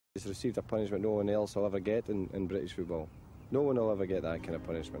He's received a punishment no one else will ever get in British football. No one will ever get that kind of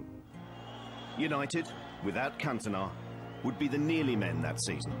punishment. United, without Cantona, would be the nearly men that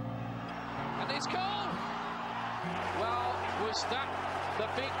season. And it's goal! Well, was that the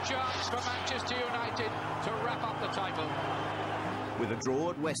big chance for Manchester United to wrap up the title? With a draw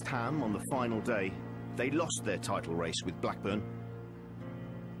at West Ham on the final day, they lost their title race with Blackburn.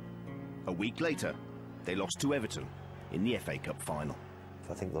 A week later, they lost to Everton in the FA Cup final.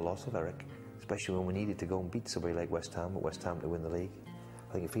 I think the loss of Eric, especially when we needed to go and beat somebody like West Ham, but West Ham to win the league.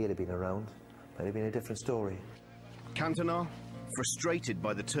 I think if he had been around, it might have been a different story. Cantona, frustrated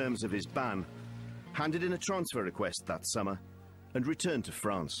by the terms of his ban, handed in a transfer request that summer and returned to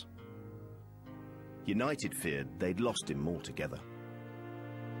France. United feared they'd lost him altogether.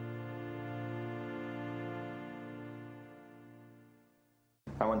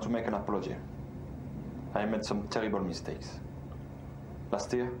 I want to make an apology. I made some terrible mistakes.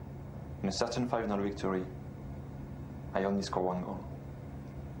 Last year, in a certain final victory, I only scored 1 goal.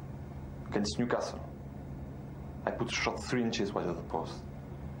 Against Newcastle, I put a shot 3 inches wide of the post,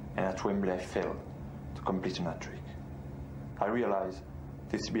 and at Wembley I failed to complete an hat-trick. I realized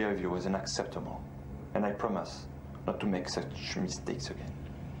this behavior was unacceptable, and I promise not to make such mistakes again.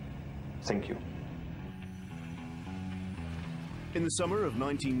 Thank you. In the summer of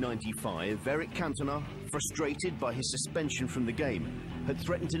 1995, Eric Cantona, frustrated by his suspension from the game, had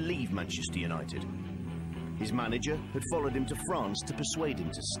threatened to leave Manchester United. His manager had followed him to France to persuade him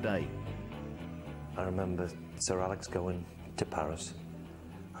to stay. I remember Sir Alex going to Paris,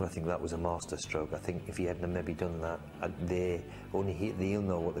 and I think that was a masterstroke. I think if he hadn't maybe done that, they'll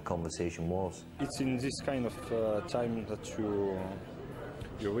know what the conversation was. It's in this kind of time that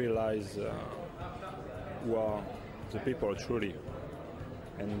you realize who are the people truly,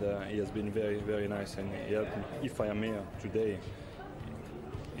 and he has been very, very nice, and he helped me. If I am here today,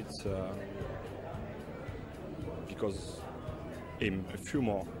 it's because him, a few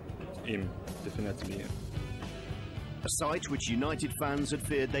more, him, definitely. A sight which United fans had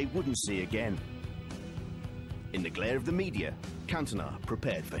feared they wouldn't see again. In the glare of the media, Cantona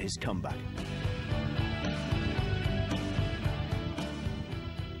prepared for his comeback.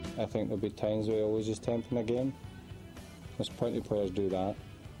 I think there'll be times where he always is tempting a game. There's plenty of players do that.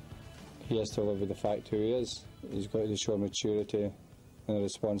 He has to live with the fact who he is. He's got to show maturity and a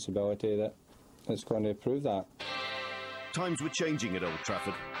responsibility that's going to prove that. Times were changing at Old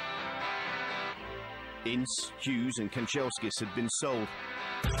Trafford. Ince, Hughes and Kanchelskis had been sold.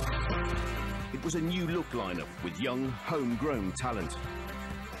 It was a new look lineup with young, homegrown talent.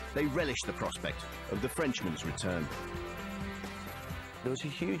 They relished the prospect of the Frenchman's return. There was a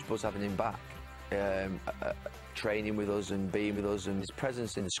huge buzz having him back, training with us and being with us, and his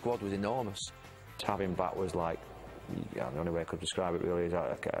presence in the squad was enormous. To have him back was like, the only way I could describe it really is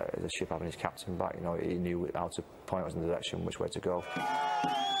like a ship having his captain back. You know, he knew how to point us in the direction, which way to go.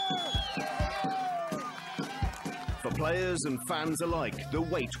 For players and fans alike, the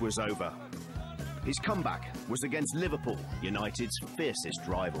wait was over. His comeback was against Liverpool, United's fiercest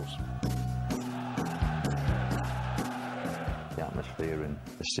rivals. The atmosphere in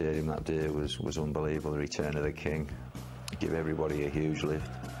the stadium that day was unbelievable. The return of the King, give everybody a huge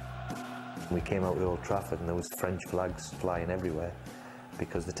lift. We came out to Old Trafford and there was French flags flying everywhere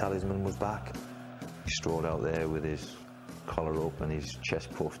because the talisman was back. He strode out there with his collar up and his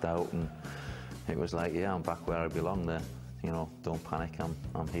chest puffed out, and it was like, yeah, I'm back where I belong there. You know, don't panic,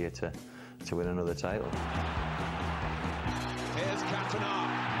 I'm here to win another title. Here's Cantona.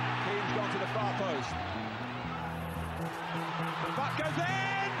 Keane's gone to the far post. Butt goes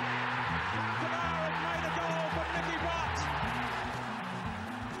in! Cantona has made a goal for Nicky Butt!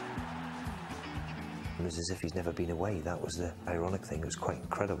 It was as if he's never been away. That was the ironic thing. It was quite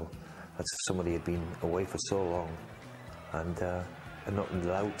incredible. As if somebody had been away for so long and not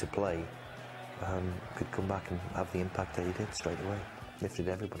allowed to play, could come back and have the impact that he did straight away. Lifted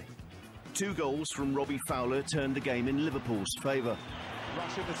everybody. 2 goals from Robbie Fowler turned the game in Liverpool's favour.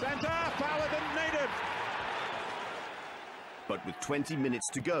 Rush in the centre, Fowler didn't need him. But with 20 minutes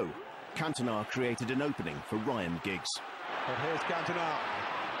to go, Cantona created an opening for Ryan Giggs. But here's Cantona,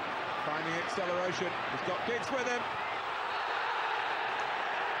 finding acceleration. He's got Giggs with him.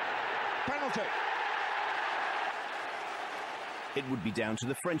 Penalty. It would be down to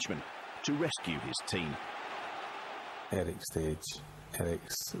the Frenchman to rescue his team. Eric's stage,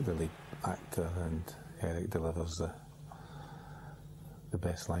 Eric's the lead actor, and Eric delivers the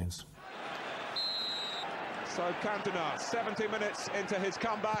best lines. So Cantona, 70 minutes into his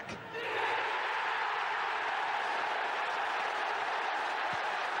comeback.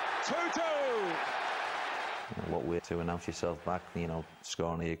 what way to announce yourself back, you know,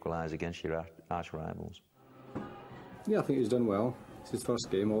 scoring the equaliser against your arch rivals. Yeah, I think he's done well. It's his first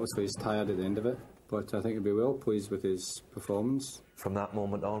game, obviously he's tired at the end of it, but I think he'll be well pleased with his performance. From that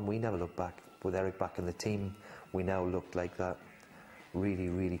moment on, we never looked back. With Eric back in the team, we now looked like that really,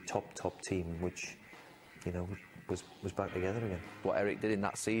 really top team, which, you know, was back together again. What Eric did in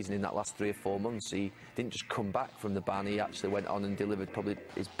that season, in that last 3 or 4 months, he didn't just come back from the ban, he actually went on and delivered probably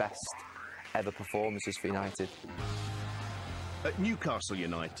his best ever performances for United. At Newcastle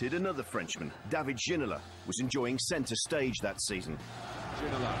United, another Frenchman, David Ginola, was enjoying centre stage that season.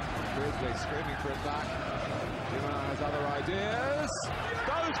 Ginola, Grizzly screaming for it back. Ginola has other ideas.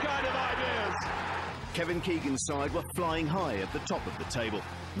 Those kind of ideas! Kevin Keegan's side were flying high at the top of the table.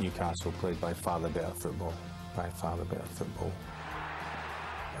 Newcastle played by far the better football. By far the better football.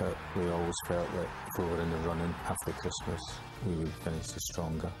 But we always felt that if we were in the running after Christmas, we would finish the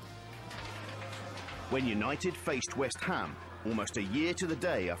stronger. When United faced West Ham, almost a year to the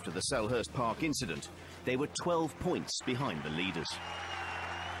day after the Selhurst Park incident, they were 12 points behind the leaders.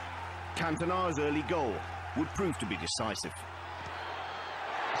 Cantona's early goal would prove to be decisive.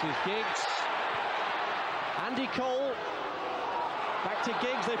 This is Giggs. Andy Cole. Back to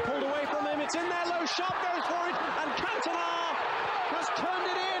Giggs, they pulled away from him, it's in there, low shot goes for it, and Cantona has turned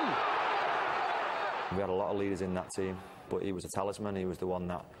it in! We had a lot of leaders in that team, but he was a talisman, he was the one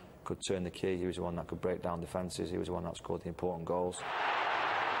that could turn the key, he was the one that could break down defences, he was the one that scored the important goals.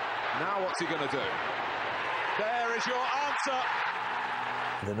 Now what's he going to do? There is your answer!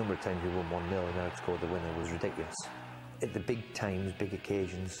 The number of times we won 1-0 and Eric scored the winner was ridiculous. At the big times, big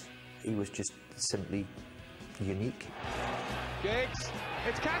occasions, he was just simply unique. Giggs,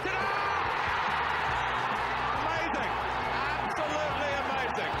 it's Cantona! Amazing! Absolutely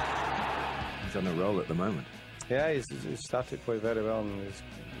amazing! He's on a roll at the moment. Yeah, he's started to play very well and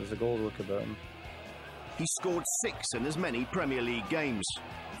there's a goal look about him. He scored 6 in as many Premier League games,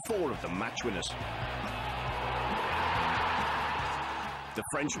 4 of them match winners. The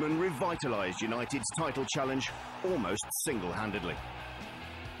Frenchman revitalised United's title challenge almost single-handedly.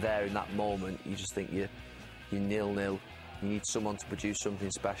 There in that moment, you just think you're 0-0. You need someone to produce something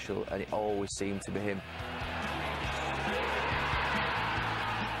special, and it always seemed to be him.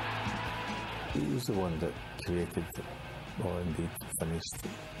 He was the one that created, or indeed finished,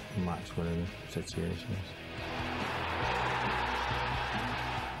 match-winning situations.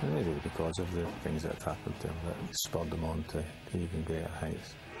 And maybe because of the things that had happened to him that spurred them on to even greater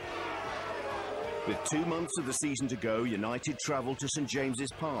heights. With 2 months of the season to go, United travelled to St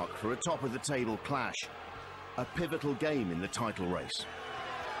James's Park for a top-of-the-table clash. A pivotal game in the title race.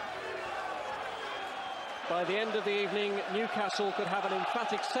 By the end of the evening, Newcastle could have an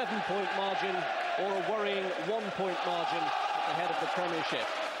emphatic 7-point margin or a worrying 1-point margin at the head of the Premiership.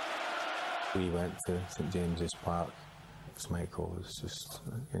 We went to St James's Park. Schmeichel was just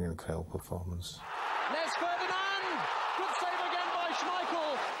an incredible performance. There's Ferdinand! Good save again by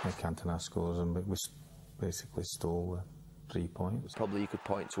Schmeichel! Cantona scores and we basically stole 3 points. Probably you could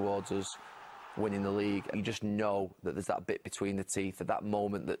point towards us winning the league. You just know that there's that bit between the teeth, at that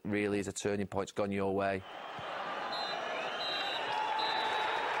moment that really is a turning point's gone your way.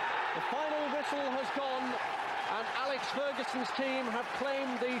 The final whistle has gone and Alex Ferguson's team have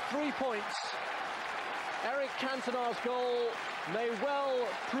claimed the 3 points. Eric Cantona's goal may well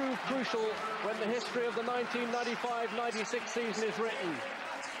prove crucial when the history of the 1995-96 season is written.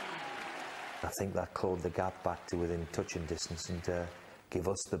 I think that clawed the gap back to within touching distance and gave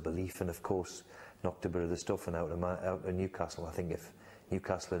us the belief, and of course knocked a bit of the stuffing out of Newcastle. I think if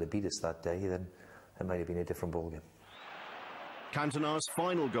Newcastle had beat us that day, then it might have been a different ballgame. Cantona's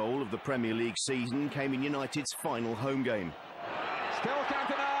final goal of the Premier League season came in United's final home game. Still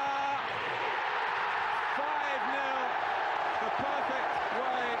Cantona! 5-0. The perfect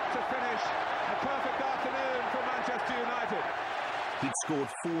way to finish a perfect afternoon for Manchester United. He'd scored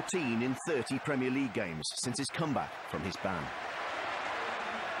 14 in 30 Premier League games since his comeback from his ban.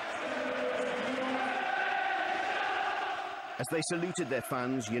 As they saluted their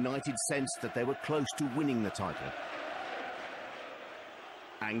fans, United sensed that they were close to winning the title.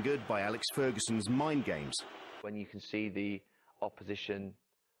 Angered by Alex Ferguson's mind games. When you can see the opposition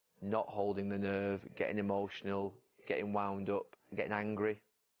not holding the nerve, getting emotional, getting wound up, getting angry,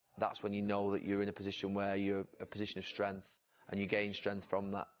 that's when you know that you're in a position where you're a position of strength and you gain strength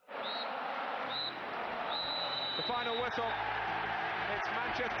from that. The final whistle. It's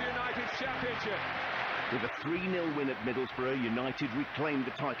Manchester United's championship. With a 3-0 win at Middlesbrough, United reclaimed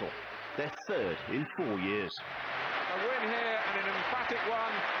the title, their third in 4 years. A win here and an emphatic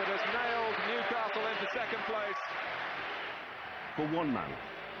one that has nailed Newcastle into second place. For one man,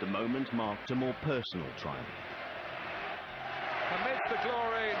 the moment marked a more personal triumph. amidst the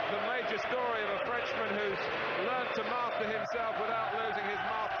glory, the major story of a Frenchman who's learned to master himself without losing his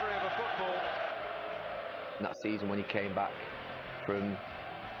mastery of a football. That season when he came back from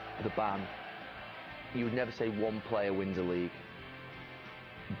the ban, you would never say one player wins a league,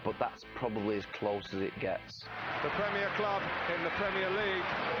 but that's probably as close as it gets. The Premier club in the Premier League,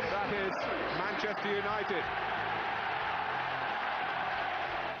 that is Manchester United.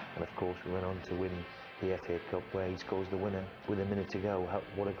 And of course we went on to win the FA Cup where he scores the winner with a minute to go.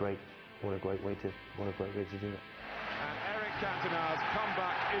 What a great way to do it. And Eric Cantona's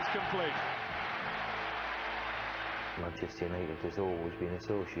comeback is complete. Manchester United has always been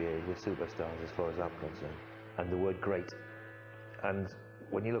associated with superstars as far as I'm concerned, and the word great. And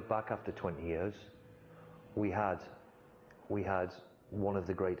when you look back after 20 years, we had one of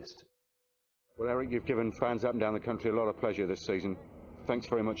the greatest. Well, Eric, you've given fans up and down the country a lot of pleasure this season. Thanks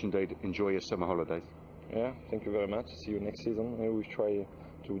very much indeed. Enjoy your summer holidays. Yeah, thank you very much. See you next season. Maybe we try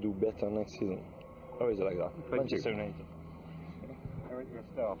to do better next season. Always like that. Thank you. Manchester United. Eric, you're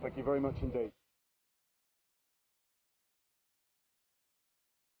a star. Thank you very much indeed.